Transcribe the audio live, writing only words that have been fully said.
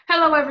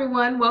Hello,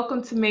 everyone.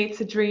 Welcome to Made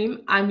to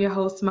Dream. I'm your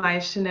host,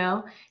 Maya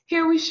Chanel.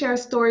 Here we share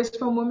stories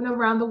from women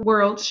around the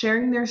world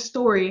sharing their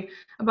story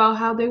about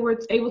how they were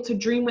able to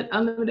dream with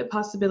unlimited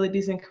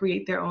possibilities and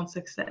create their own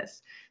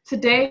success.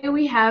 Today,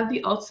 we have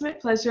the ultimate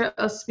pleasure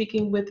of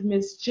speaking with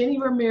Ms. Jenny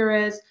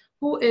Ramirez,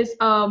 who is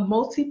a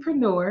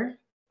multipreneur,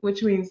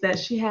 which means that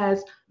she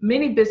has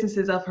many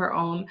businesses of her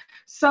own.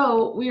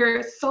 So, we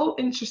are so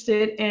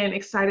interested and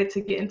excited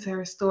to get into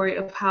her story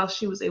of how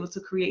she was able to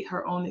create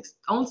her own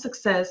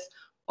success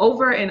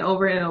over and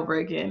over and over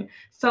again.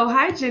 So,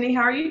 hi, Jenny.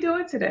 How are you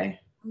doing today?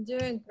 I'm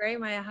doing great,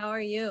 Maya. How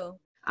are you?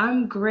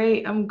 I'm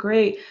great. I'm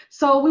great.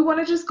 So, we want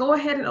to just go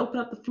ahead and open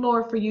up the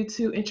floor for you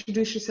to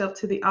introduce yourself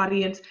to the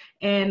audience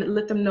and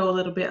let them know a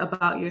little bit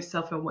about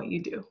yourself and what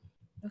you do.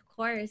 Of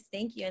course.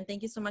 Thank you. And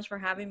thank you so much for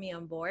having me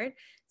on board.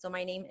 So,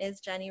 my name is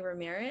Jenny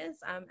Ramirez.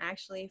 I'm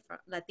actually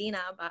Latina,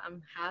 but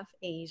I'm half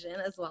Asian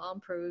as well. I'm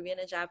Peruvian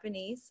and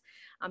Japanese.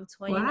 I'm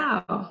 29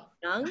 Wow.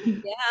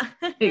 young.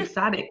 Yeah.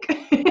 Exotic.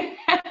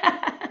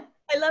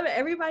 I love it.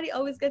 Everybody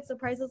always gets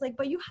surprised. It's like,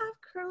 but you have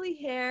curly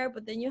hair,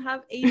 but then you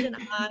have Asian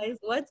eyes.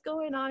 What's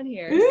going on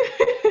here?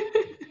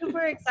 So,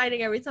 super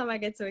exciting every time I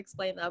get to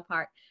explain that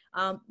part.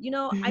 I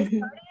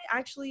started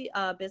actually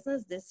a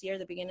business this year,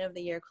 the beginning of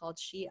the year, called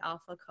She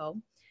Alpha Co.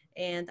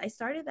 And I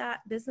started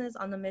that business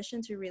on the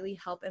mission to really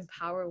help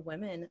empower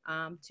women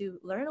to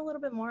learn a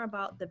little bit more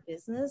about the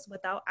business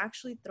without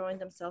actually throwing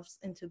themselves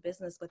into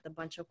business with a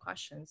bunch of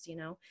questions.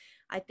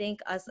 I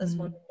think us as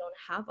women don't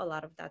have a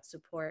lot of that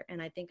support.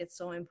 And I think it's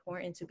so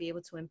important to be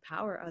able to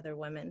empower other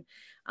women.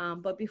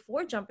 But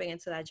before jumping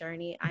into that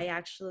journey, I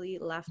actually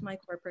left my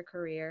corporate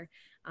career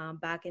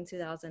back in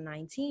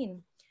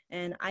 2019.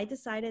 And I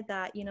decided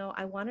that,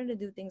 I wanted to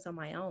do things on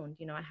my own.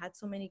 I had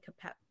so many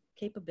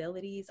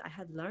capabilities. I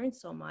had learned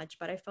so much,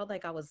 but I felt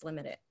like I was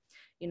limited.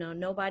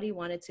 Nobody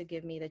wanted to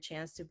give me the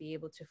chance to be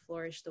able to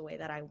flourish the way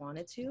that I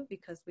wanted to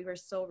because we were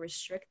so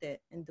restricted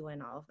in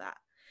doing all of that.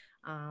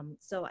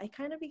 So I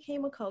kind of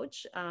became a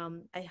coach.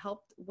 I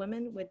helped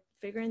women with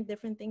figuring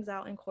different things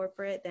out in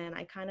corporate. Then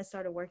I kind of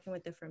started working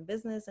with different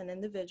business and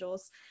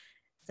individuals.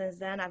 Since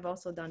then, I've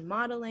also done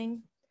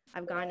modeling.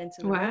 I've gone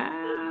into the real estate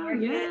Wow.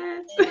 market.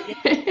 Yes. And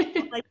yeah,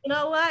 I'm like, you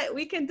know what?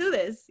 We can do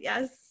this.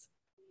 Yes.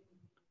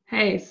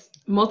 Hey,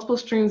 multiple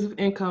streams of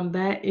income.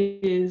 That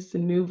is the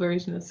new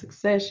version of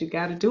success. You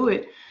got to do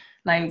it.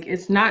 Like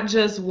it's not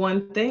just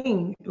one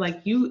thing. Like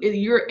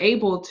you're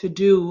able to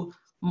do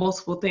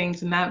multiple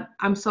things, and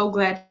I'm so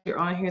glad you're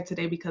on here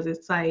today because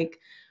it's like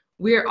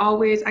we're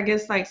always, I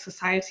guess, like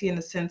society in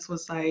a sense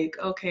was like,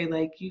 okay,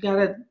 like you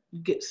gotta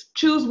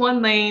choose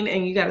one lane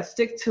and you gotta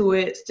stick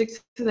to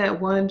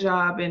that one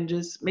job, and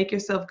just make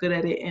yourself good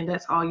at it, and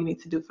that's all you need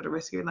to do for the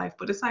rest of your life.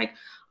 But it's like,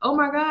 oh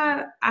my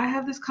God, I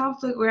have this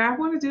conflict where I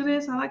want to do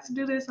this, I like to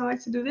do this, I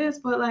like to do this,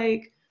 but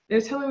like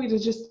they're telling me to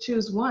just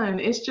choose one.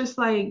 It's just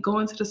like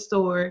going to the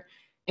store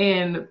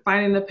and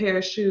finding a pair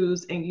of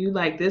shoes and you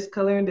like this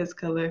color and this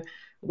color.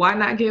 Why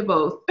not get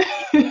both?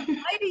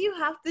 Why do you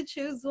have to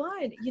choose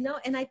one?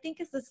 And I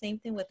think it's the same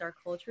thing with our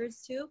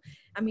cultures too.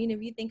 I mean,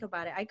 if you think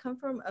about it, I come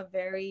from a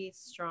very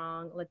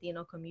strong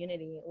Latino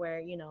community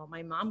where,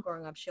 my mom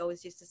growing up, she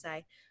always used to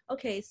say,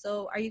 okay,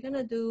 so are you going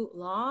to do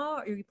law?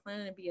 Are you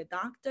planning to be a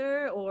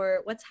doctor? Or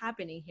what's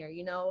happening here?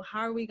 How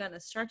are we going to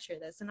structure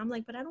this? And I'm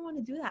like, but I don't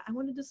want to do that. I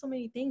want to do so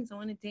many things. I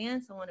want to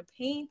dance. I want to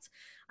paint.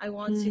 I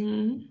want to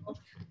Hmm.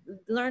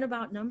 learn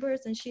about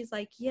numbers. And she's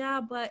like, yeah,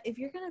 but if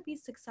you're going to be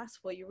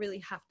successful, you really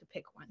have to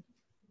pick one.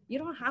 You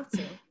don't have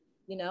to.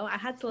 I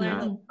had to learn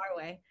the No. hard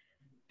way.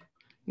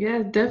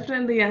 Yeah,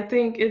 definitely. I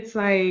think it's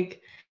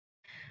like,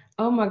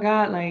 oh my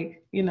God,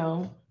 like,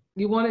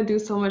 you want to do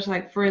so much.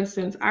 Like, for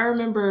instance, I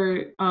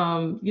remember,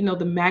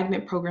 the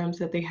magnet programs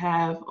that they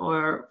have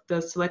or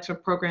the selection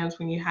programs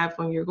when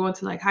you're going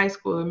to like high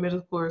school or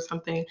middle school or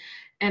something.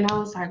 And I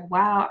was like,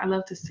 wow, I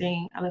love to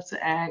sing, I love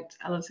to act,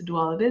 I love to do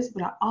all of this,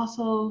 but I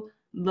also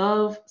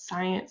love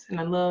science and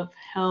I love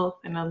health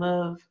and I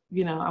love,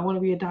 I want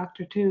to be a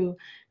doctor too.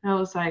 And I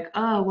was like,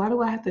 oh, why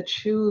do I have to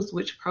choose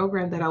which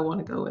program that I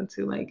want to go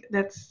into? Like,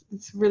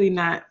 it's really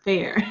not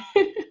fair.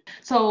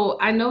 So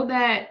I know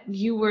that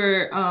you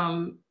were,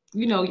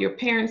 your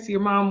parents,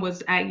 your mom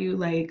was at you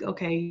like,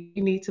 okay,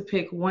 you need to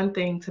pick one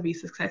thing to be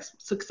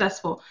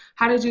successful.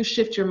 How did you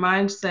shift your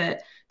mindset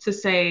to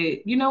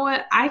say, you know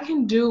what, I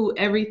can do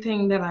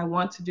everything that I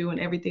want to do and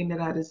everything that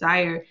I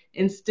desire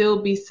and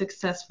still be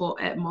successful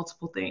at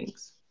multiple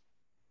things?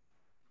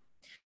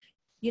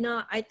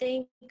 I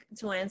think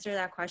to answer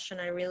that question,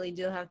 I really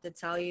do have to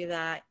tell you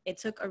that it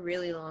took a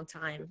really long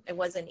time. It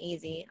wasn't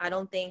easy. I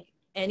don't think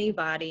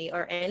anybody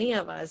or any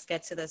of us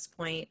get to this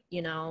point,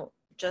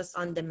 just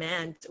on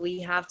demand. We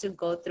have to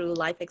go through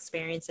life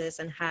experiences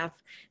and have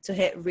to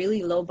hit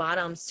really low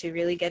bottoms to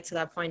really get to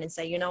that point and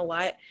say, you know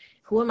what,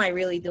 who am I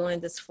really doing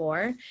this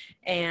for?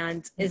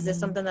 And is this Mm-hmm.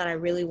 something that I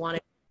really want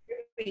to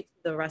contribute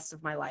to the rest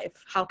of my life?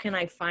 How can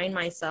I find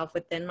myself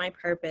within my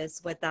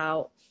purpose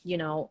without,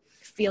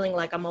 feeling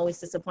like I'm always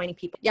disappointing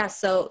people? Yeah,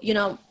 so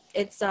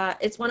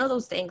it's one of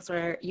those things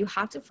where you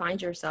have to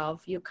find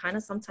yourself. You kind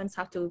of sometimes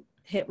have to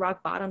hit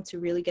rock bottom to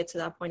really get to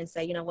that point and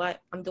say, you know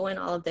what, I'm doing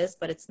all of this,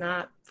 but it's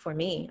not for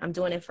me. I'm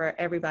doing it for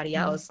everybody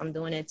else. I'm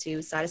doing it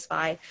to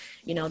satisfy,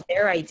 you know,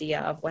 their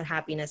idea of what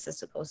happiness is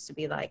supposed to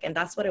be like. And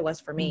that's what it was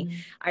for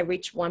me. I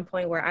reached one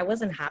point where I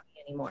wasn't happy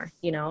anymore.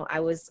 You know, I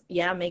was,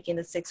 making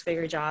the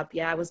 6-figure job.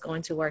 I was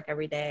going to work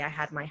every day. I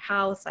had my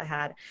house. I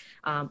had,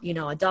 you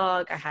know, a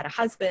dog. I had a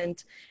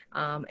husband.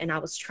 And I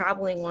was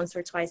traveling once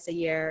or twice a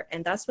year.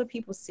 And that's what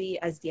people see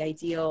as the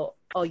ideal.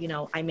 Oh, you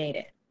know, I made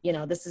it. You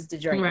know, this is the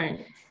dream.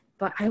 Right.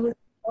 But I was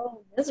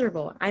so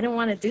miserable. I don't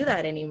want to do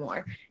that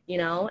anymore, you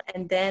know?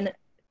 And then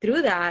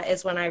through that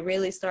is when I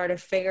really started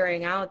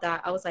figuring out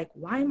that I was like,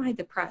 why am I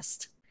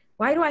depressed?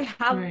 Why do I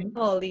have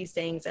all these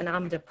things and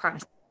I'm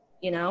depressed?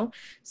 You know?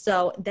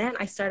 So then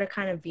I started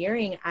kind of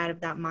veering out of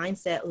that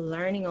mindset,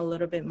 learning a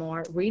little bit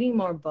more, reading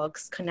more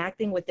books,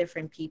 connecting with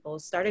different people,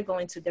 started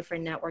going to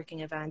different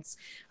networking events,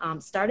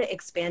 started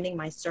expanding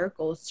my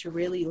circles to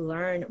really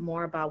learn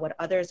more about what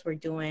others were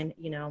doing,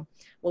 you know,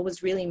 what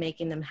was really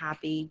making them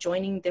happy,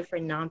 joining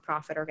different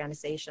nonprofit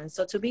organizations.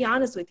 So to be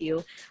honest with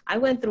you, I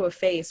went through a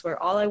phase where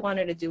all I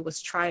wanted to do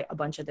was try a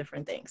bunch of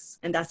different things.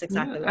 And that's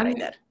exactly what I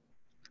did.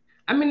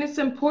 I mean, it's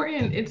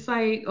important. It's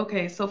like,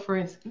 okay, so for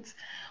instance,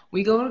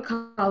 we go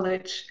to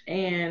college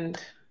and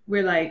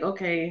we're like,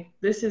 okay,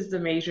 this is the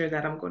major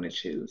that I'm going to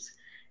choose.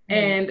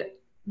 And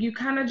you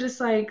kind of just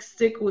like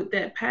stick with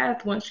that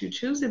path once you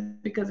choose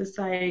it because it's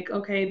like,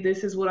 okay,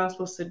 this is what I'm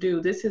supposed to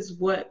do. This is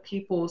what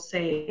people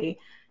say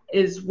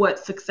is what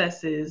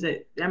success is.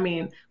 I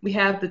mean, we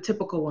have the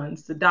typical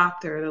ones, the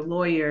doctor, the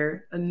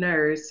lawyer, a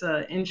nurse,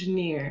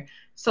 engineer,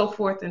 so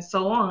forth and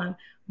so on.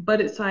 But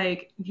it's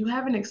like you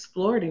haven't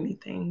explored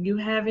anything. You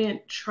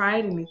haven't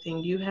tried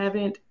anything. You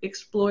haven't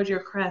explored your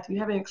craft. You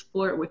haven't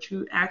explored what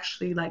you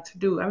actually like to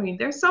do. I mean,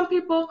 there's some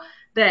people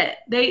that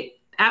they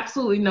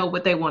absolutely know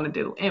what they want to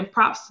do, and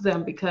props to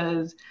them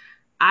because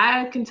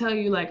I can tell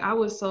you, like, I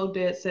was so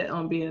dead set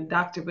on being a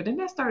doctor, but then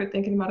I started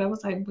thinking about it. I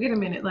was like, wait a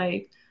minute,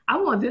 like, I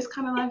want this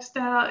kind of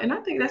lifestyle, and I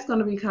think that's going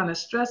to be kind of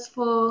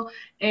stressful.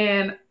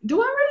 And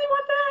do I really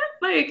want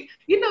that? Like,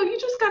 you know, you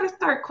just got to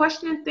start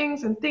questioning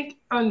things and think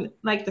on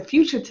like the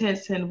future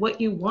tense and what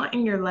you want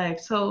in your life.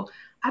 So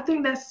I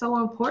think that's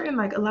so important.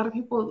 Like, a lot of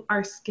people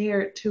are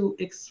scared to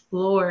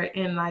explore,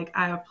 and like,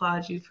 I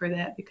applaud you for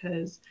that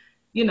because,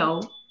 you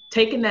know,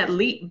 taking that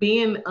leap,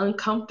 being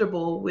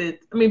uncomfortable with,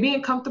 I mean,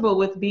 being comfortable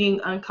with being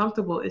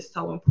uncomfortable is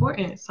so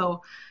important.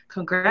 So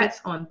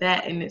congrats on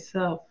that in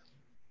itself.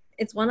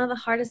 It's one of the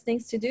hardest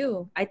things to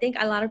do. I think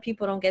a lot of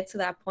people don't get to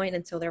that point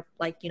until they're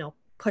like, you know,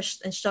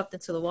 pushed and shoved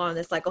into the wall. And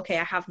it's like, okay,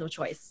 I have no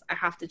choice. I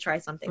have to try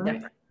something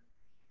different.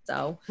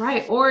 So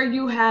right. Or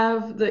you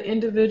have the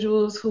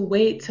individuals who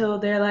wait till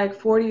they're like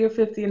 40 or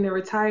 50 and they're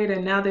retired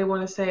and now they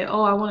want to say,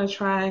 oh, I want to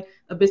try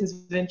a business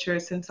venture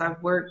since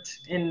I've worked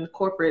in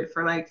corporate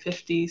for like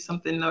 50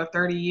 something or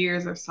 30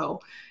 years or so.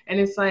 And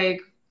it's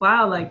like,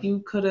 wow, like you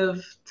could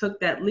have took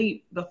that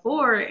leap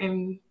before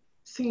and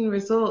seen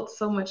results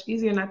so much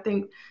easier. And I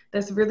think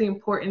that's really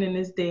important in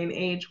this day and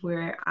age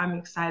where I'm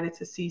excited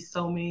to see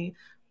so many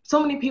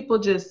people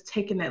just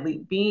taking that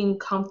leap, being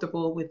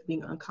comfortable with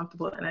being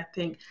uncomfortable. And I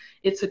think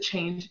it's a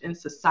change in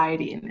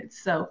society in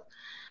itself.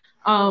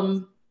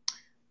 Um,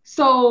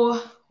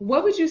 so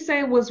what would you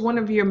say was one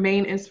of your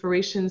main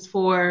inspirations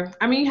for,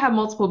 I mean, you have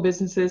multiple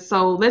businesses,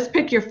 so let's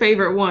pick your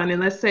favorite one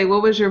and let's say,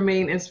 what was your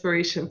main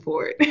inspiration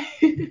for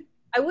it?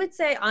 I would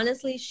say,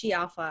 honestly, She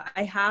Alpha.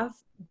 I have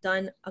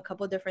done a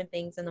couple different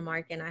things in the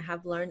market and I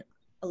have learned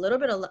a little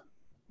bit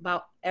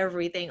about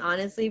everything,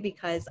 honestly,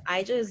 because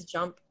I just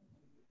jump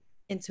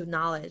into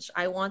knowledge.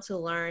 I want to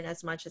learn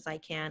as much as I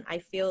can. I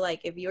feel like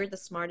if you're the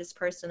smartest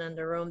person in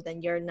the room,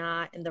 then you're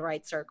not in the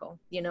right circle.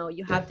 You know,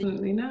 you have to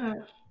Definitely not.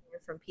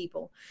 from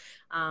people.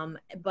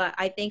 But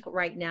I think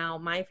right now,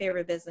 my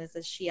favorite business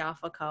is She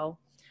Alpha Co.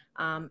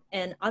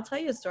 And I'll tell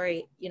you a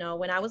story. You know,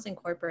 when I was in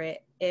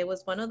corporate, it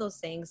was one of those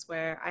things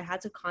where I had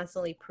to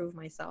constantly prove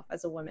myself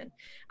as a woman.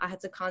 I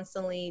had to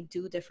constantly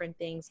do different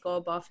things, go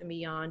above and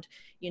beyond.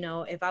 You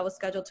know, if I was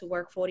scheduled to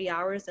work 40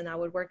 hours, then I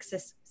would work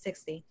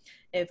 60.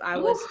 If I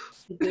was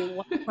to do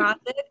one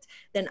project,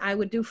 then I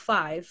would do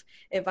 5.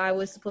 If I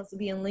was supposed to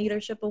be in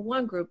leadership of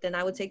one group, then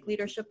I would take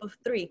leadership of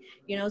 3.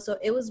 You know, so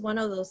it was one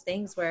of those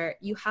things where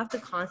you have to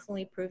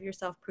constantly prove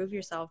yourself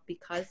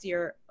because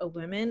you're a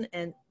woman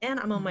and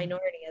I'm a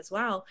minority as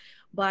well.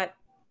 But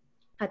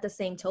at the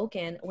same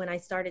token, when I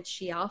started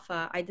She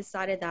Alpha, I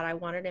decided that I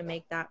wanted to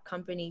make that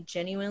company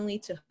genuinely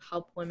to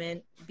help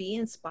women be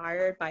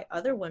inspired by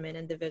other women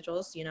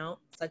individuals, you know,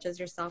 such as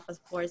yourself,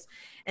 of course,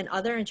 and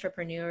other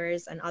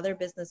entrepreneurs and other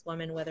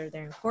businesswomen, whether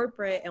they're in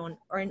corporate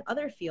or in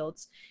other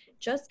fields.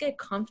 Just get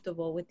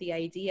comfortable with the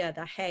idea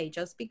that, hey,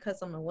 just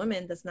because I'm a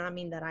woman does not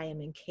mean that I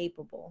am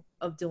incapable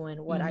of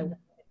doing what I want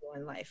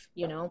in life.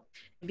 You know,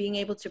 being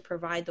able to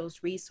provide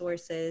those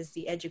resources,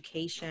 the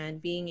education,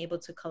 being able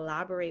to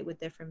collaborate with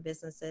different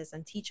businesses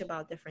and teach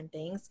about different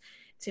things,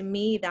 to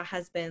me that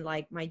has been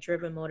like my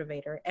driven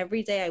motivator.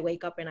 Every day I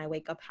wake up and I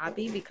wake up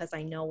happy because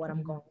I know what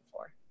I'm going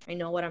for. I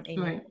know what I'm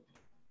aiming for.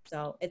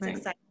 So it's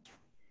exciting.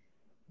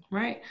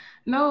 Right.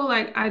 No,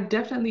 like I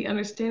definitely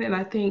understand. And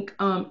I think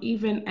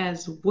even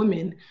as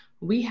women,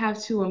 we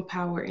have to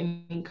empower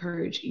and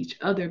encourage each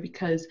other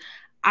because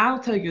I'll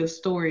tell you a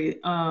story.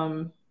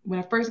 When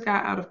I first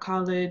got out of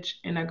college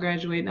and I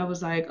graduated, I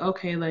was like,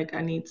 okay, like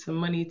I need some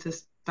money to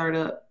start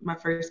up my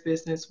first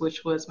business,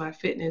 which was my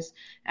fitness,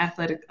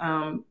 athletic,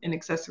 and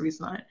accessories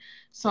line.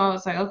 So I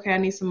was like, okay, I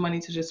need some money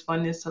to just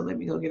fund this. So let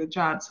me go get a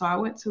job. So I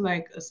went to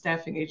like a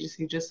staffing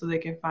agency just so they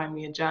can find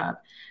me a job.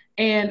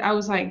 And I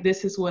was like,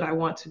 this is what I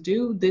want to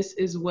do. This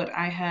is what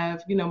I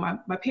have. You know,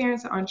 my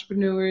parents are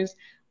entrepreneurs.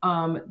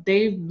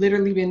 They've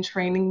literally been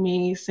training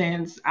me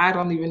since I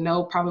don't even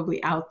know,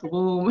 probably out the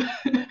womb.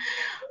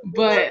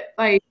 But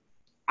like,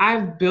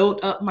 I've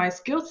built up my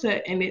skill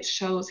set and it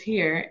shows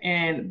here.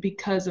 And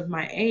because of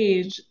my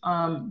age,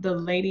 the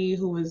lady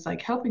who was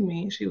like helping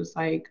me, she was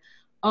like,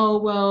 oh,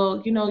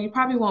 well, you know, you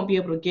probably won't be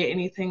able to get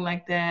anything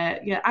like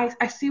that. Yeah,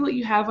 I see what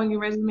you have on your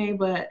resume,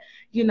 but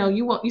you know,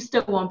 you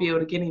still won't be able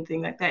to get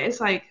anything like that.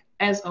 It's like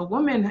as a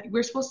woman,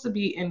 we're supposed to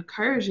be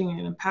encouraging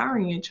and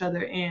empowering each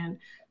other. And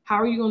how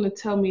are you going to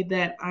tell me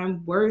that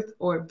I'm worth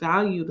or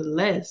valued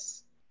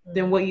less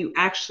than Mhm. what you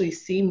actually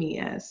see me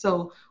as?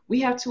 So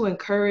we have to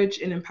encourage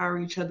and empower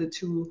each other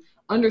to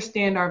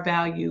understand our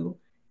value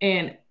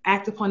and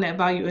act upon that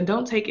value and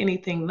don't take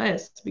anything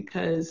less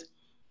because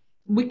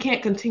we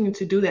can't continue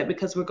to do that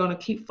because we're going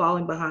to keep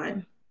falling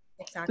behind.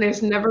 There's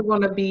Exactly. never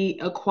going to be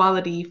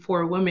equality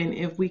for women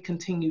if we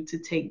continue to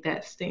take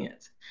that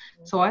stance.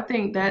 So I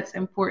think that's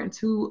important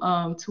to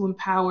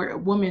empower a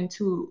woman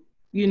to,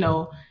 you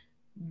know,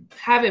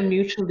 have it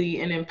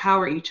mutually and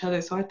empower each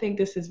other. So I think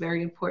this is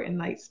very important.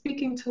 Like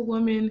speaking to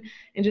women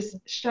and just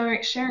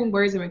sharing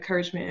words of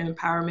encouragement and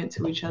empowerment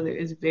to each other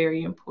is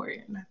very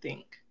important, I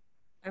think.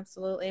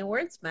 Absolutely. And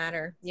words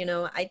matter.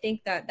 I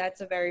think that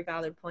that's a very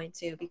valid point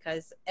too,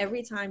 because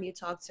every time you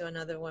talk to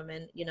another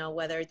woman,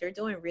 whether they're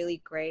doing really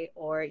great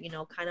or,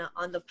 kind of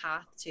on the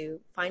path to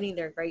finding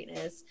their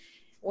greatness,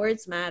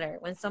 words matter.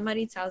 When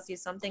somebody tells you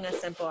something as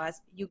simple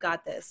as you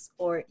got this,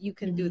 or you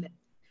can do this,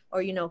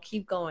 Mhm. or,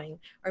 keep going,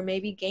 or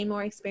maybe gain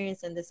more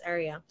experience in this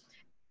area,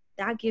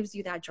 that gives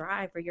you that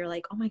drive where you're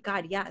like, oh my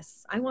God,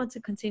 yes, I want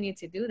to continue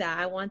to do that.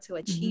 I want to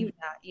achieve Mhm.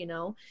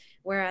 that.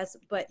 Whereas,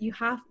 but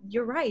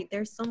you're right.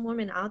 There's some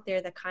women out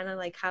there that kind of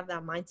like have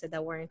that mindset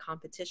that we're in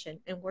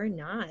competition, and we're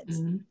not.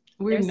 Mhm.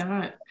 We're There's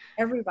not.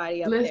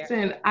 everybody up there.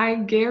 Listen, I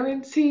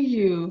guarantee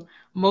you,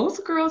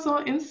 most girls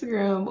on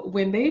Instagram,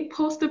 when they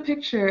post a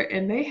picture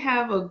and they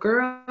have a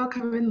girl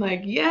coming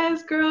like,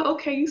 yes, girl,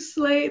 okay, you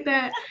slayed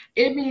that,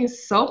 it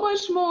means so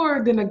much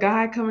more than a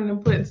guy coming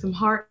and putting some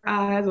heart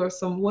eyes or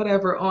some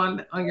whatever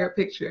on your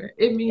picture.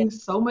 It Yeah.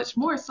 means so much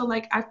more. So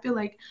like I feel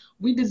like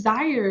we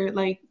desire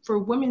like for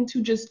women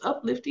to just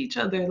uplift each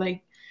other.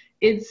 Like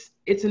it's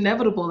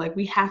inevitable. Like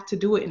we have to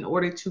do it in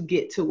order to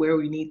get to where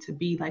we need to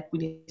be. Like we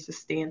need to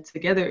stand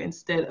together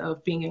instead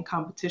of being in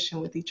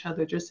competition with each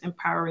other. Just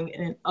empowering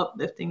and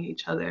uplifting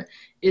each other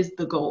is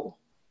the goal.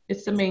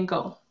 It's the main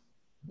goal.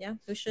 Yeah,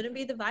 we shouldn't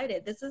be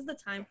divided. This is the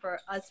time for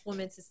us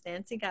women to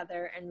stand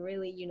together and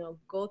really,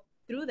 go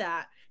through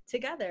that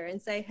together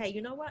and say, hey,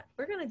 you know what?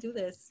 We're going to do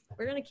this.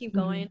 We're going to keep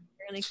going. Mhm.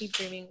 We're going to keep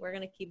dreaming. We're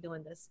going to keep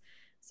doing this.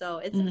 So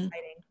it's Mhm.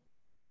 exciting.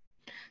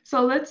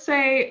 So let's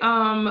say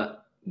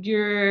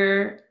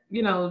you're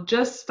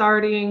just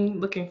starting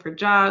looking for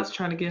jobs,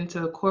 trying to get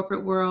into the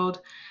corporate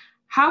world.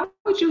 How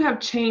would you have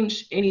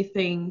changed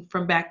anything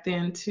from back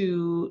then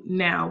to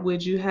now?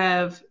 Would you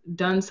have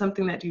done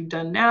something that you've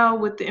done now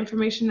with the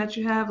information that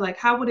you have? Like,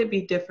 how would it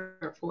be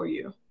different for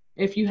you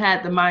if you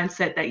had the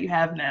mindset that you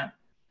have now?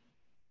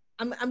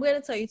 I'm going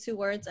to tell you two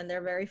words, and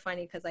they're very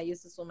funny because I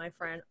use this with my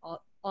friend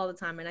all the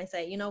time. And I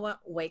say, you know what?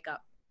 Wake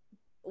up.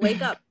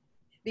 Wake up.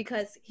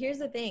 Because here's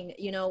the thing,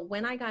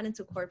 when I got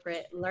into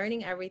corporate,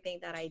 learning everything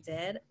that I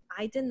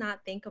did not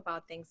think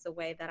about things the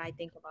way that I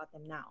think about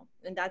them now.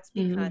 And that's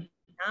because Mhm.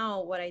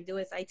 now what I do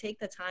is I take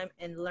the time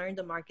and learn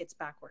the markets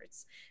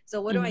backwards.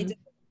 So what do? Mhm.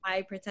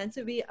 I pretend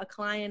to be a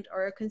client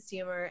or a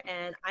consumer,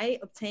 and I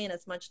obtain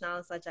as much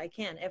knowledge as I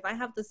can. If I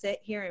have to sit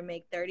here and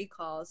make 30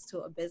 calls to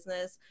a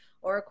business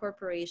or a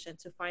corporation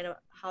to find out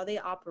how they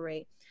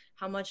operate,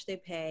 how much they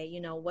pay,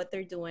 what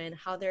they're doing,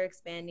 how they're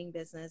expanding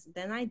business,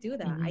 then I do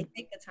that. I Mhm.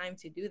 take the time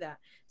to do that.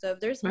 So if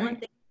there's one Right.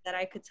 thing that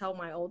I could tell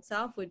my old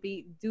self would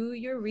be do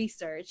your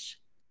research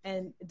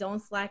and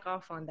don't slack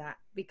off on that,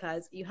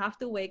 because you have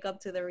to wake up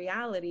to the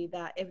reality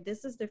that if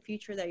this is the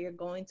future that you're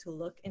going to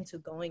look into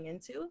going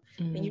into,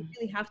 then you Mhm.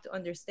 really have to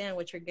understand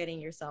what you're getting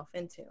yourself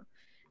into.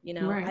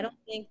 I Right. don't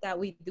think that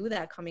we do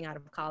that coming out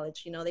of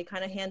college. They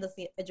kind of hand us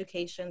the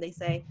education. They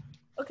say,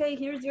 okay,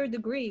 here's your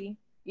degree.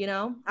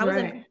 I was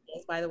in Right.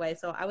 finance, by the way.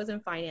 So I was in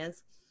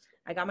finance.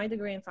 I got my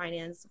degree in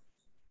finance.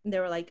 And they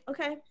were like,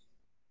 okay,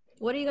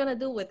 what are you going to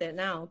do with it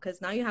now?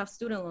 Because now you have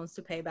student loans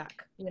to pay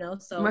back,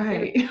 so here.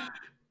 Right.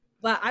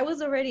 But I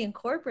was already in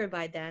corporate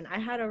by then. I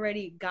had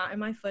already gotten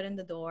my foot in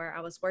the door.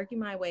 I was working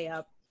my way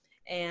up.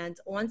 And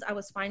once I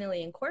was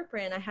finally in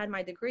corporate and I had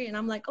my degree, and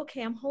I'm like,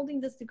 okay, I'm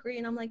holding this degree.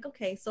 And I'm like,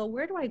 okay, so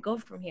where do I go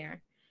from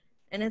here?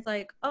 And it's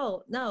like,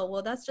 oh no,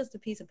 well, that's just a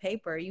piece of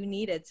paper. You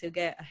need it to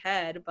get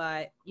ahead,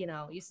 but you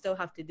know, you still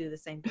have to do the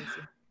same things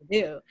you have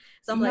to do.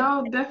 So I'm like,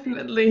 No,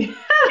 definitely.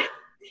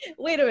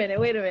 wait a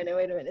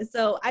minute.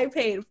 So I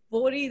paid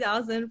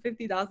 $40,000,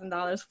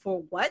 $50,000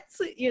 for what?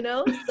 You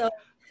know? So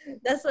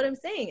that's what I'm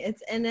saying.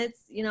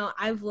 It's, you know,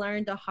 I've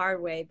learned the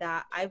hard way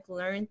that I've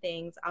learned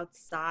things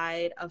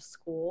outside of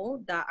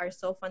school that are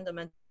so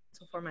fundamental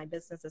for my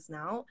businesses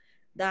now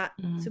that,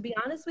 to Mhm. be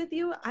honest with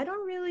you, I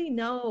don't really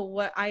know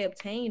what I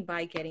obtained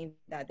by getting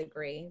that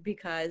degree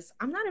because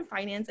I'm not in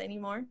finance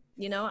anymore.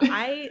 You know,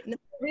 I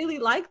never really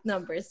liked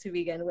numbers to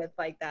begin with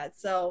like that.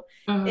 So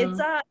it's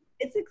Uh-huh.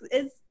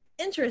 it's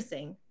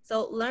interesting.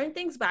 So learn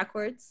things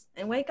backwards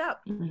and wake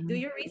up. Do Mhm.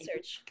 your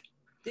research.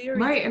 Do your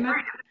Right. research.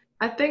 And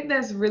I think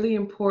that's really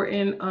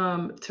important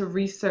to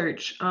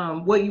research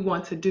what you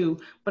want to do.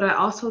 But I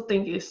also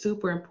think it's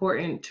super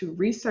important to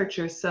research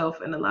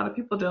yourself. And a lot of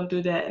people don't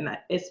do that, and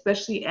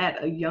especially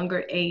at a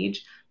younger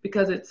age,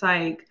 because it's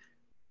like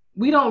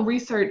we don't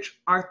research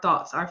our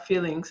thoughts, our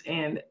feelings,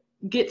 and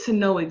get to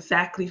know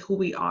exactly who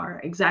we are,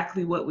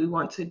 exactly what we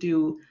want to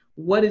do,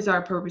 what is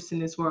our purpose in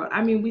this world.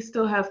 I mean, we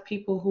still have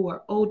people who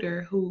are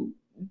older who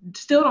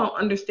still don't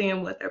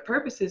understand what their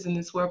purpose is in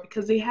this world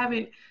because they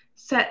haven't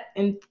sat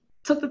and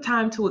took the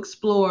time to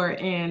explore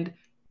and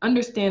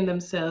understand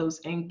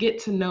themselves and get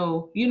to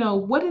know,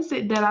 what is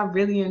it that I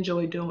really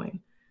enjoy doing?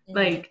 Mm-hmm.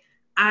 Like,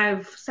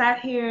 I've sat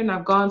here and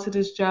I've gone to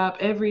this job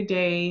every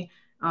day,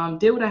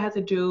 did what I had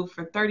to do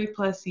for 30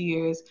 plus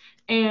years.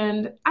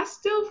 And I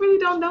still really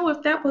don't know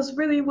if that was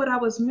really what I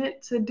was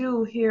meant to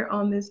do here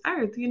on this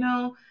earth.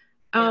 Yeah.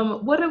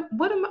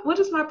 What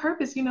is my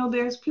purpose?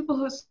 There's people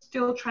who are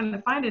still trying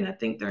to find it. And I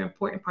think the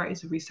important part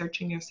is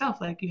researching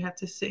yourself. Like, you have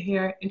to sit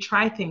here and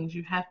try things.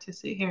 You have to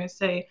sit here and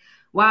say,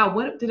 wow,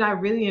 what did I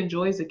really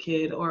enjoy as a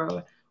kid?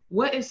 Or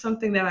what is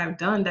something that I've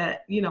done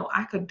that,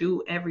 I could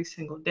do every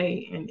single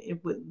day and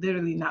it would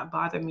literally not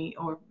bother me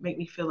or make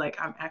me feel like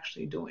I'm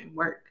actually doing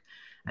work.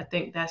 I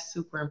think that's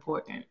super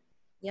important.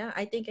 Yeah,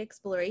 I think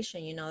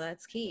exploration, you know,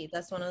 that's key.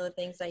 That's one of the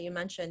things that you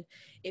mentioned.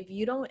 If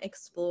you don't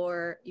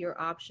explore your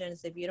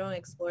options, if you don't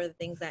explore the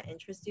things that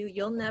interest you,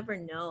 you'll never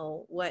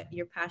know what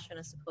your passion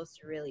is supposed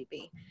to really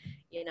be.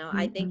 You know,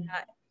 I think Mm-mm.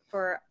 that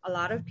for a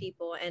lot of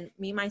people, and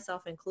me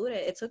myself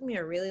included, it took me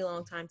a really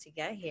long time to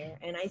get here.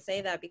 And I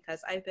say that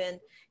because I've been,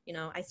 you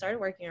know, I started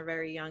working at a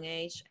very young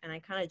age and I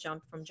kind of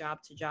jumped from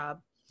job to job,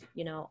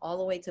 you know, all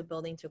the way to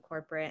building to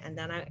corporate. And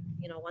then I,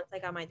 you know, once I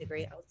got my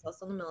degree, I was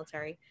also in the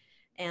military.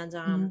 And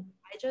Mhm.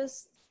 I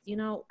just, you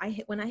know,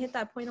 when I hit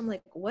that point, I'm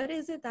like, what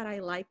is it that I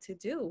like to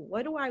do?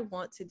 What do I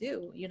want to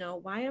do? You know,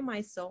 why am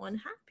I so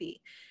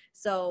unhappy?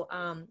 So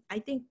I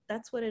think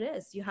that's what it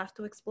is. You have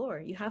to explore.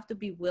 You have to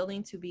be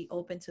willing to be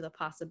open to the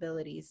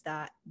possibilities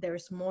that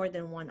there's more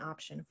than one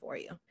option for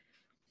you.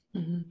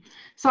 Mhm.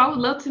 So I would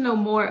love to know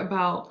more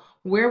about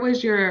where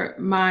was your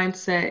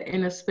mindset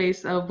in a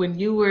space of when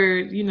you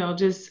were,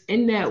 just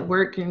in that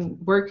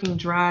working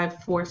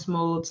drive force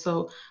mode.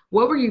 So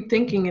what were you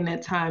thinking in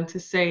that time to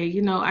say,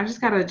 I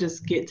just gotta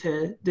just get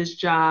to this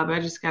job.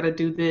 I just gotta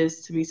do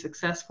this to be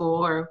successful,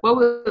 or what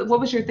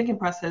was your thinking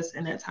process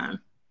in that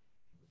time?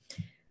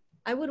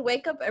 I would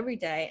wake up every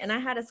day and I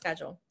had a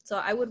schedule. So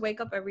I would wake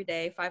up every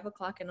day, 5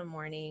 o'clock in the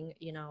morning,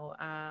 you know,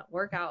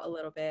 work out a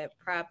little bit,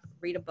 prep,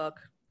 read a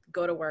book,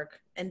 go to work.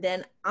 And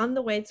then on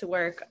the way to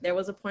work, there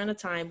was a point of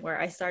time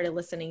where I started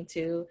listening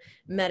to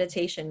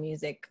meditation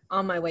music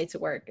on my way to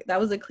work. That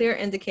was a clear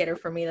indicator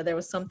for me that there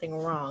was something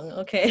wrong.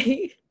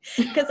 Okay.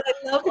 Because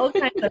I love all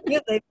kinds of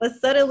music, but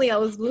suddenly I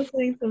was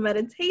listening to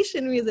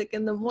meditation music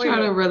in the Trying to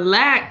morning.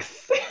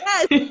 relax.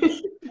 Yes.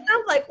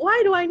 I'm like,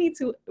 why do I need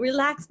to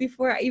relax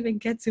before I even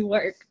get to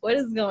work? What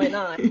is going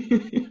on?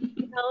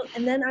 You know,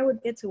 and then I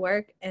would get to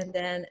work, and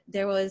then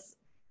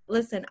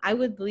listen, I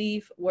would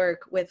leave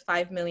work with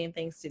 5 million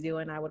things to do,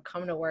 and I would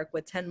come to work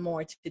with 10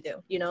 more to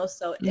do, you know?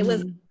 So it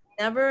was Mhm.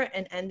 never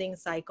an ending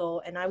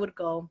cycle. And I would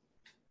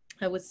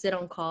sit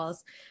on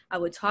calls, I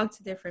would talk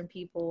to different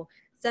people,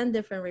 send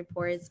different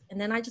reports, and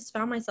then I just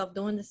found myself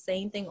doing the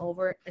same thing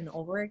over and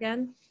over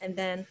again. And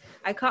then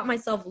I caught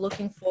myself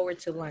looking forward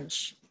to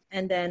lunch,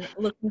 and then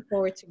looking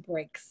forward to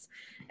breaks,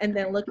 and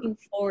then looking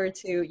forward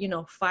to, you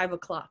know, 5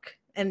 o'clock,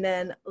 and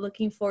then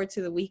looking forward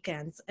to the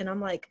weekends. And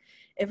I'm like,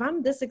 if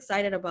I'm this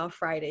excited about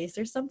Fridays,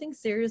 there's something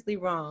seriously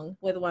wrong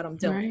with what I'm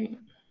doing, Right.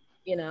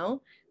 you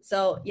know?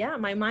 So yeah,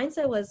 my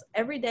mindset was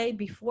every day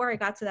before I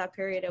got to that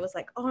period, it was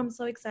like, oh, I'm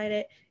so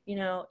excited, you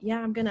know, yeah,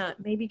 I'm gonna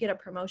maybe get a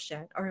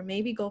promotion or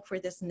maybe go for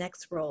this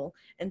next role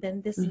and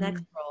then this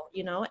next Mhm. role,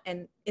 you know.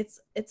 And it's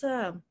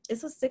a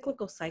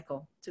cyclical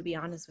cycle, to be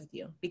honest with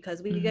you,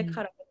 because we get Mhm.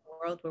 caught up in a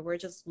world where we're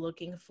just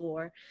looking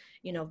for,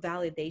 you know,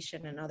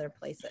 validation in other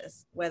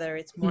places, whether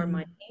it's more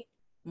money, Mhm.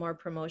 more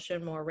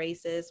promotion, more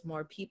races,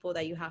 more people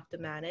that you have to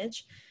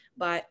manage.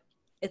 But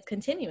it's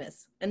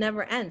continuous. It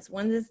never ends.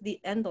 When is the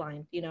end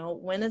line? You know,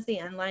 when is the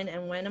end line,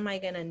 and when am I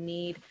gonna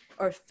need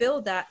or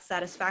feel that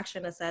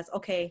satisfaction that says,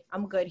 okay,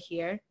 I'm good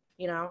here.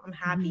 You know, I'm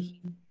happy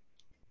here. Mhm.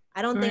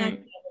 I don't think I can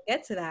Right. ever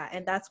get to that.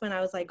 And that's when I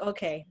was like,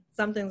 okay,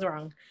 something's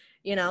wrong.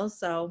 You know,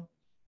 so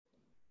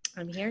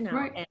I'm here now,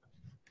 Right. and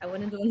I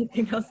wouldn't do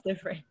anything else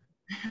different.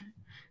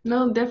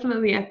 No,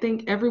 definitely. I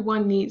think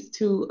everyone needs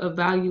to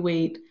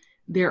evaluate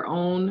their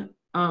own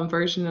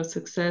version of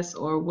success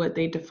or what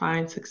they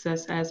define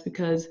success as,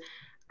 because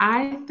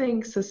I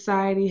think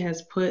society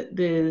has put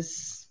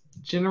this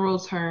general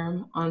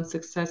term on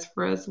success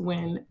for us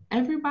when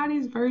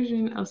everybody's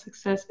version of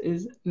success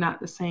is not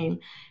the same.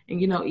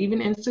 And, even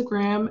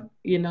Instagram,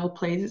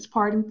 plays its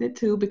part in it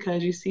too,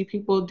 because you see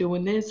people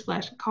doing this,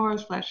 flashing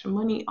cars, flashing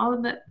money, all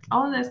of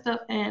that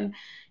stuff. And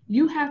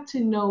you have to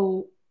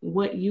know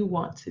what you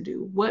want to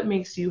do, what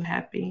makes you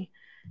happy.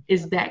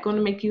 Is that going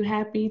to make you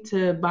happy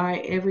to buy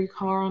every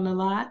car on the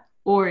lot?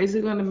 Or is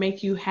it going to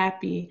make you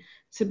happy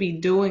to be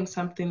doing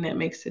something that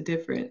makes a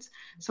difference?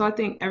 So I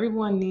think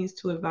everyone needs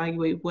to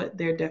evaluate what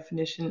their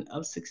definition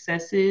of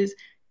success is,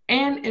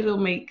 and it'll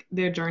make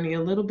their journey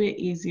a little bit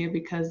easier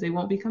because they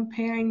won't be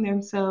comparing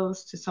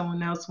themselves to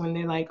someone else when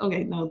they're like,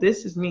 okay, no,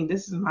 this is me,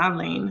 this is my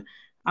lane,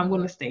 I'm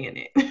going Mhm. to stay in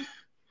it. So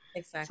I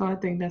Exactly.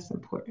 think that's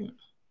important.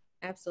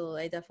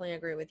 Absolutely. I definitely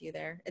agree with you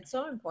there. It's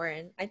so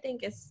important. I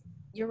think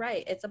you're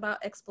right. It's about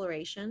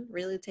exploration,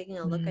 really taking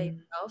a look at Mm-hmm.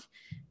 yourself,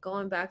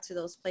 going back to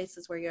those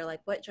places where you're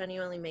like, what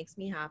genuinely makes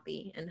me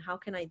happy and how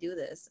can I do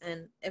this?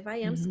 And if I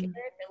am scared,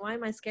 Mm-hmm. then why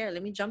am I scared?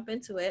 Let me jump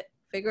into it,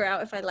 figure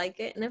out if I like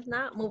it. And if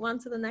not, move on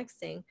to the next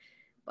thing.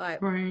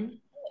 But Right.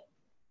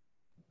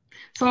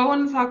 So I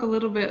want to talk a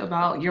little bit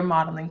about your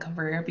modeling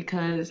career,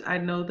 because I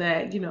know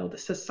that, the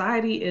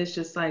society is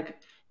just like,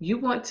 you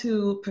want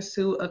to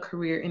pursue a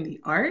career in the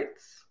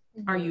arts?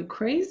 Are you mhm,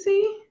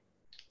 crazy?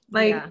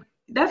 yeah, Like,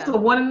 that's yeah. a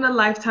one in a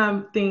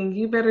lifetime thing.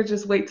 You better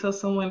just wait till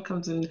someone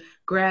comes and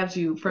grabs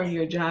you from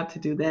your job to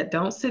do that.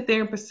 Don't sit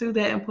there and pursue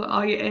that and put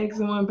all your eggs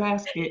in one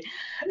basket.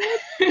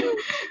 That's true.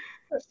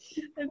 That's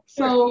true.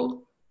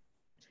 So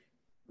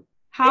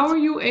how It's are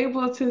you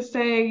able to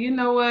say, you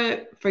know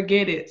what,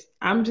 forget it?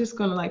 I'm just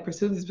gonna like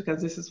pursue this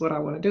because this is what I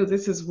want to do.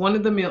 This is one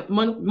of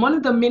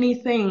the many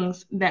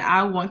things that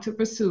I want to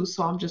pursue,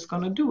 so I'm just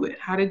gonna do it.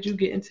 How did you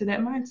get into that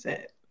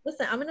mindset?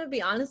 Listen, I'm gonna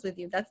be honest with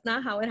you. That's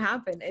not how it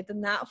happened. It did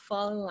not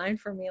fall in line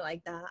for me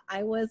like that.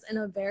 I was in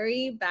a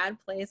very bad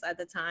place at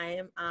the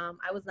time.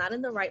 I was not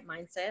in the right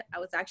mindset. I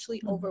was actually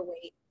Mhm.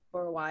 overweight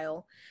for a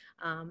while.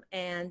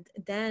 And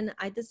then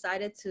I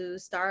decided to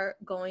start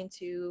going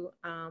to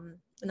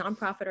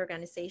nonprofit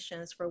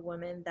organizations for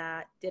women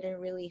that didn't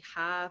really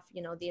have,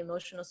 the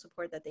emotional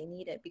support that they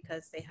needed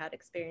because they had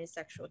experienced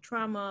sexual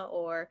trauma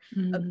or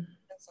abuse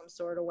Mhm. in some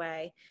sort of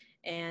way,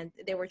 and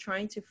they were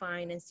trying to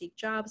find and seek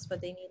jobs,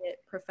 but they needed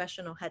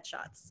professional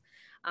headshots.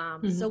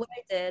 So Mhm. what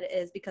I did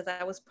is, because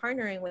I was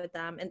partnering with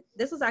them, and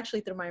this was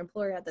actually through my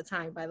employer at the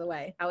time, by the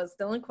way, I was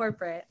still in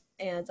corporate,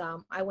 and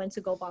I went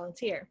to go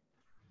volunteer.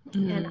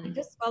 And I Mhm.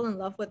 just fell in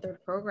love with their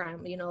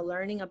program,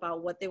 learning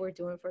about what they were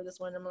doing for this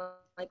one. I'm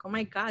like, oh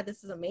my God,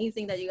 this is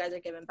amazing that you guys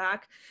are giving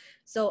back.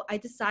 So I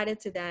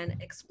decided to then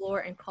explore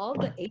and call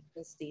the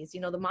agencies,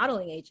 the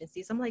modeling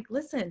agencies. I'm like,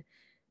 listen,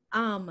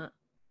 um,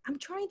 I'm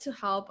trying to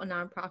help a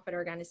nonprofit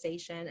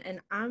organization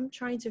and I'm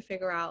trying to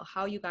figure out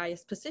how you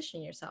guys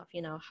position yourself.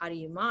 How do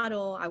you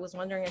model? I was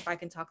wondering if I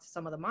can talk to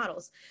some of the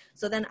models.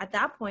 So then at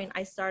that point,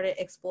 I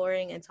started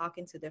exploring and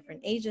talking to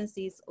different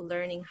agencies,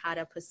 learning how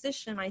to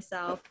position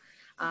myself,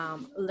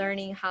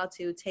 learning how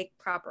to take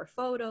proper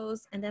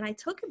photos. And then I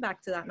took it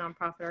back to that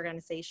nonprofit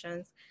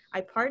organizations.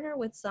 I partnered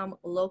with some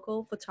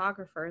local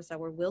photographers that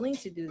were willing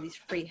to do these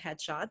free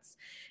headshots.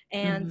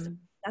 And Mhm.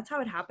 that's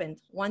how it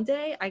happened. One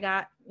day I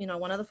got,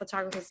 one of the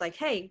photographers like,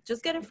 hey,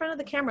 just get in front of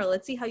the camera.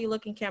 Let's see how you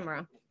look in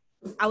camera.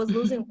 I was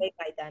losing weight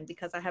by then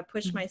because I had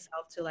pushed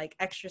myself to like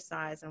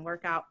exercise and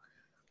work out.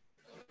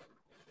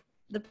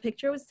 The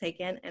picture was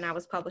taken and I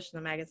was published in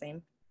the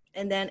magazine.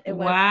 And then it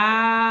went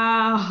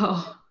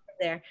Wow.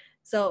 there.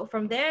 So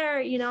from there,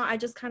 I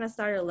just kind of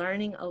started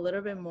learning a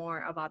little bit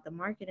more about the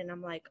market. And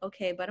I'm like,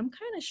 okay, but I'm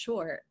kind of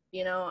short.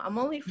 I'm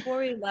only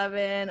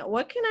 4'11".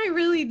 What can I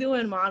really do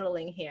in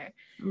modeling here?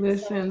 So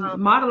Listen,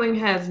 modeling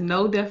has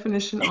no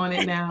definition on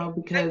it now,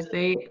 because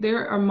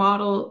there are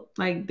model,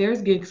 like,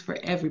 there's gigs for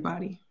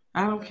everybody.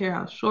 I don't care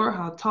how short,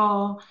 how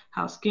tall,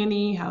 how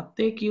skinny, how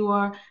thick you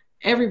are.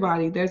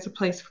 Everybody, there's a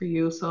place for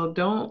you. So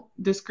don't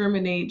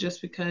discriminate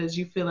just because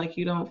you feel like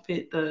you don't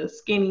fit the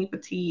skinny,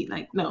 petite.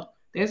 Like, no,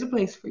 there's a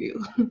place for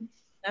you.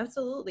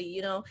 absolutely,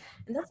 and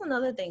that's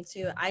another thing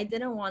too. I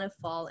didn't want to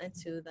fall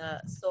into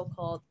the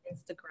so-called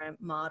Instagram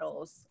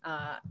models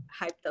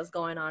hype that's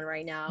going on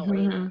right now, where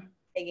Mhm.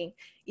 taking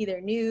either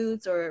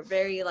nudes or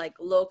very like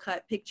low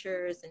cut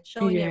pictures and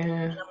showing everything.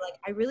 Yeah. And I'm like,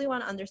 I really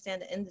want to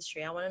understand the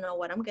industry. I want to know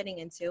what I'm getting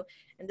into.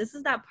 And this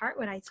is that part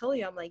when I told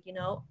you, I'm like,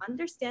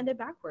 understand it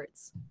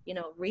backwards.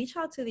 Reach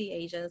out to the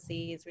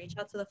agencies, reach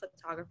out to the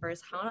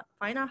photographers,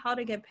 find out how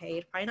to get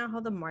paid, find out how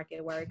the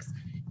market works.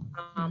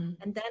 Mhm.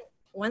 And then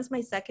once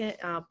my second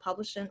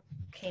publishing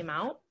came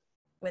out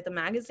with a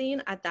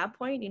magazine, at that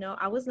point,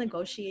 I was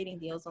negotiating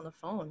deals on the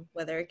phone,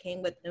 whether it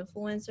came with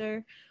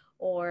influencer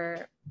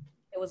or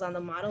it was on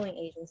the modeling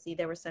agency.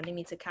 They were sending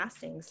me to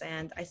castings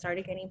and I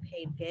started getting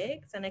paid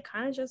gigs and it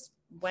kind of just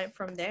went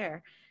from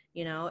there.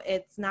 You know,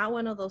 it's not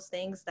one of those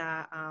things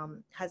that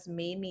has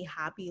made me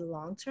happy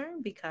long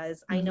term,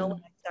 because I know when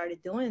Mm-hmm. I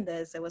started doing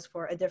this, it was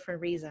for a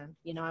different reason.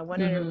 You know, I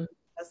wanted to Mm-hmm.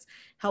 just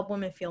help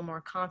women feel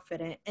more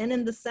confident, and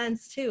in the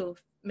sense too,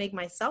 make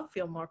myself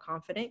feel more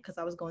confident, because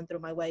I was going through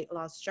my weight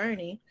loss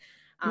journey.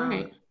 Um,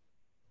 Right.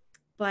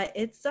 but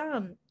it's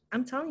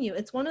I'm telling you,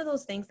 it's one of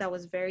those things that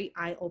was very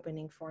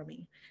eye-opening for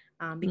me,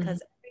 Mm-hmm.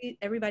 because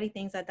everybody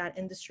thinks that that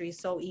industry is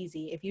so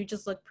easy. If you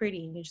just look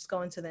pretty and you just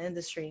go into the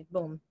industry,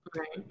 boom.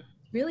 Right.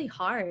 Really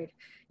hard.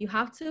 You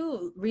have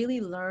to really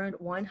learn,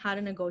 one, how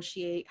to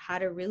negotiate, how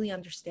to really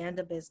understand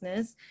the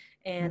business,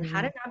 and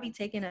how Mm-hmm. to not be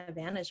taken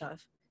advantage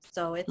of.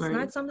 So it's Right.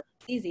 not something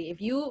easy. If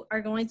you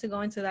are going to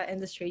go into that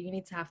industry, you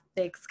need to have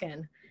thick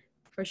skin,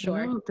 for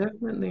sure. No,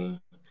 definitely.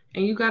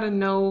 And you got to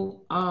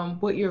know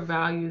what your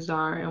values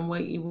are and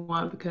what you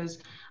want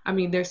because, I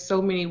mean, there's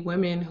so many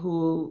women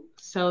who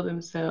sell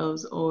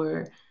themselves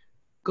or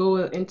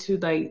go into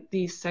like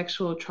these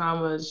sexual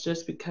traumas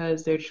just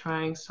because they're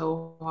trying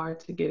so hard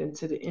to get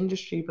into the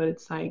industry. But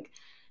it's like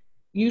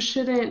you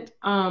shouldn't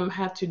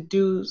have to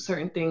do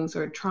certain things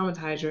or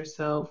traumatize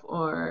yourself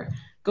or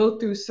go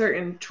through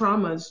certain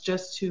traumas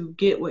just to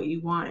get what you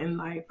want in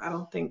life. I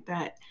don't think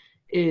that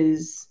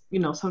is,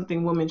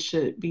 something women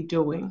should be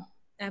doing.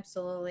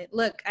 Absolutely.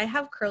 Look, I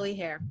have curly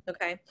hair,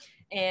 okay?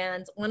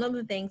 And one of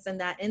the things in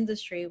that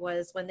industry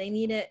was when they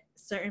needed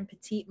certain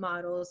petite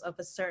models of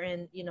a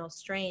certain,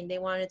 strain, they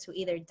wanted to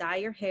either dye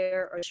your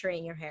hair or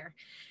straighten your hair.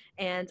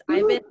 And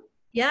I've been,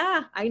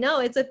 yeah, I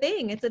know, it's a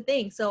thing. It's a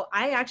thing. So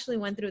I actually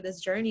went through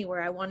this journey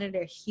where I wanted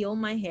to heal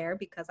my hair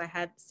because I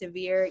had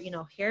severe,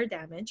 hair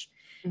damage.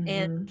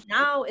 And Mm-hmm.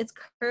 now it's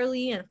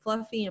curly and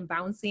fluffy and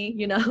bouncy,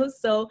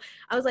 So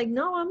I was like,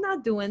 no, I'm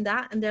not doing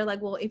that. And they're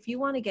like, well, if you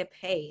want to get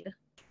paid,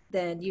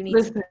 then you need to.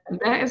 Listen,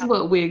 that is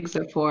what wigs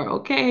are for,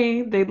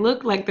 okay? They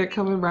look like they're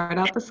coming right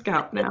out the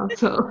scalp now.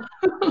 So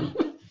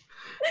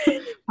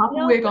pop a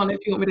No, wig on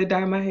if you want me to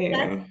dye my that's,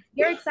 hair.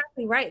 you're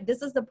exactly right.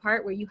 This is the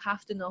part where you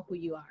have to know who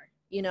you are,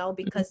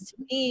 because to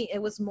me, it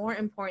was more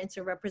important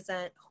to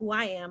represent who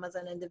I am as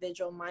an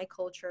individual, my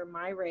culture,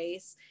 my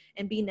race,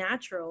 and be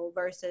natural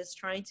versus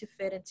trying to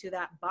fit into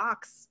that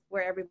box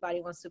where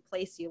everybody wants to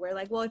place you. Where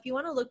like, well, if you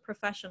want to look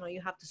professional,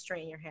 you have to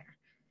straighten your hair.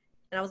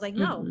 And I was like,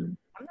 no, Mm-hmm.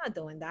 I'm not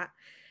doing that,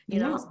 you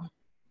know? No.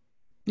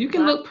 You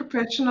can But look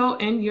professional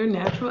in your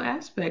natural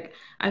aspect.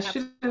 I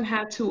absolutely, shouldn't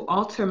have to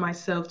alter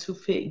myself to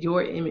fit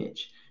your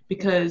image exactly.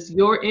 because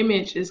your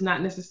image is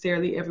not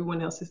necessarily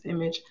everyone else's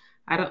image.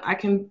 I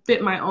can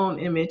fit my own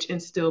image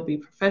and still be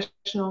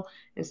professional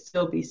and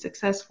still be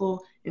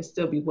successful and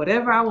still be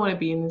whatever I want to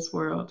be in this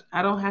world.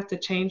 I don't have to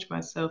change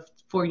myself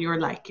for your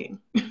liking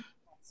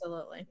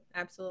Absolutely.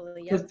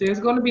 Absolutely. because Yep. there's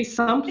going to be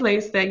some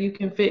place that you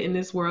can fit in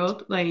this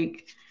world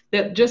like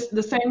that just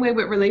the same way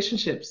with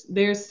relationships.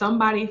 There's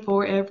somebody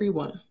for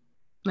everyone.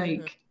 Hmm.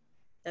 Like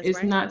That's it's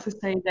right. not to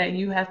say that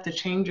you have to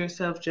change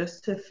yourself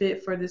just to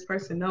fit for this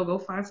person. No, go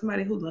find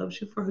somebody who loves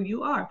you for who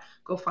you are.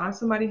 Go find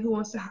somebody who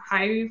wants to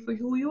hire you for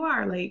who you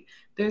are. Like,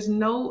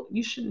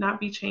 you should not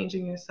be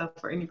changing yourself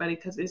for anybody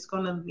because it's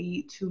going to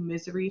lead to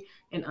misery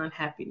and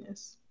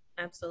unhappiness.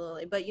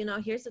 Absolutely. But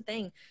here's the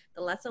thing.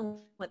 The lesson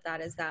with that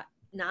is that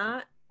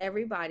not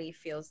everybody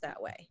feels that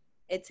way.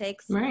 It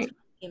takes Right.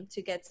 time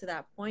to get to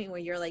that point where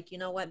you're like, you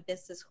know what,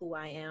 this is who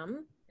I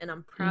am and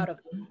I'm proud of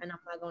it Mhm. and I'm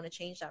not going to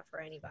change that for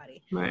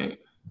anybody. Right.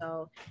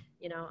 So,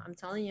 I'm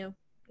telling you,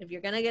 if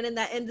you're going to get in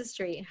that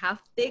industry,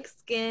 have thick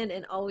skin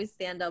and always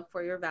stand up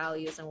for your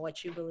values and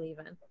what you believe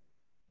in.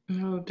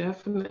 No,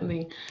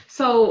 definitely.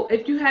 So,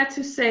 if you had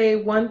to say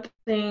one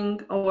thing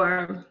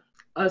or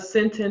a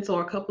sentence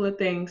or a couple of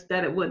things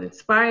that it would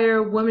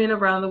inspire women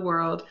around the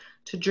world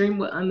to dream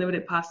with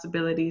unlimited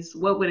possibilities,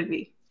 what would it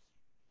be?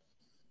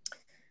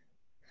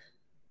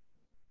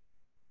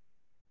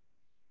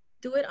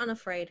 Do it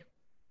unafraid.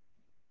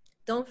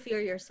 Don't fear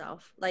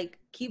yourself. Like,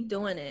 keep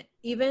doing it.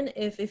 Even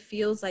if it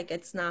feels like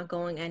it's not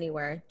going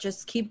anywhere,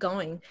 just keep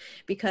going,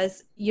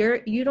 because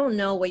you don't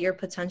know what your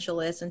potential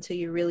is until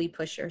you really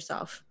push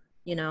yourself.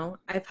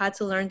 I've had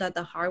to learn that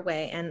the hard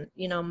way. And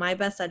my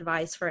best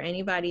advice for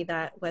anybody,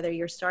 that whether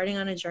you're starting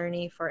on a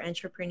journey for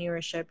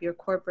entrepreneurship, your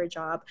corporate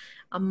job,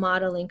 a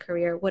modeling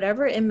career,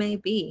 whatever it may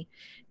be,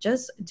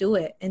 just do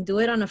it, and do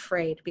it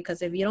unafraid,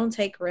 because if you don't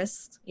take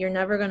risks, you're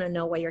never going to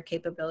know what your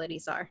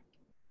capabilities are.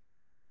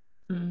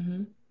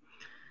 Hmm.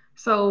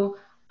 So,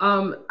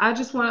 I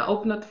just want to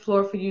open up the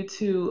floor for you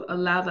to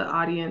allow the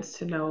audience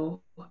to know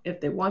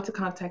if they want to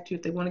contact you,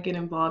 if they want to get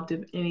involved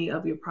in any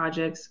of your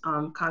projects,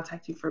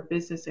 contact you for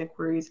business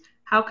inquiries.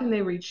 How can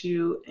they reach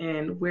you,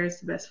 and where's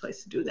the best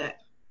place to do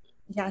that?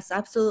 Yes,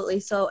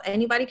 absolutely. So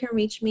anybody can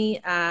reach me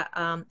at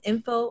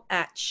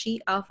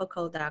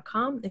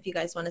info@shealphaco.com if you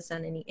guys want to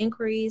send any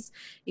inquiries.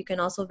 You can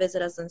also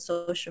visit us on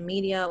social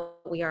media.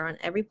 We are on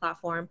every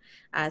platform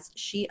as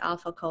She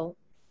Alpha Co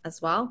as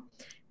well.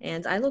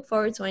 And I look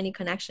forward to any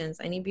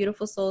connections, any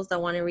beautiful souls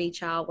that want to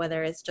reach out,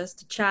 whether it's just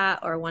to chat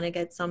or want to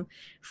get some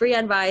free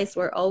advice.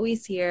 We're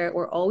always here.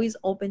 We're always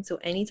open to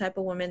any type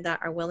of women that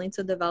are willing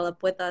to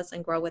develop with us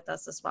and grow with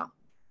us as well.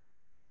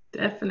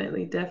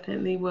 Definitely,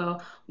 definitely.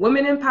 Well,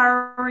 women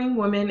empowering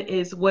women is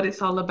what it's all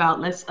about.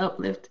 Let's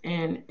uplift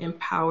and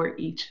empower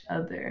each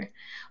other.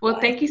 Well,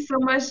 Yes. thank you so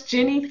much,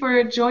 Jenny,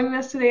 for joining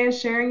us today and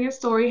sharing your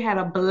story. Had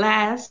a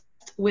blast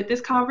with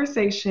this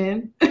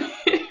conversation.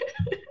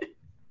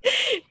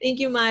 Thank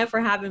you, Maya, for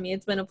having me.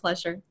 It's been a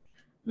pleasure.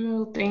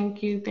 No,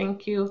 thank you,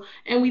 thank you.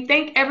 And we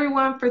thank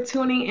everyone for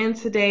tuning in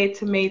today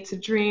to Made to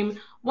Dream.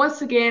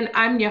 Once again,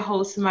 I'm your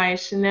host, Maya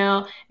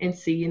Chanel, and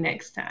see you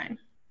next time.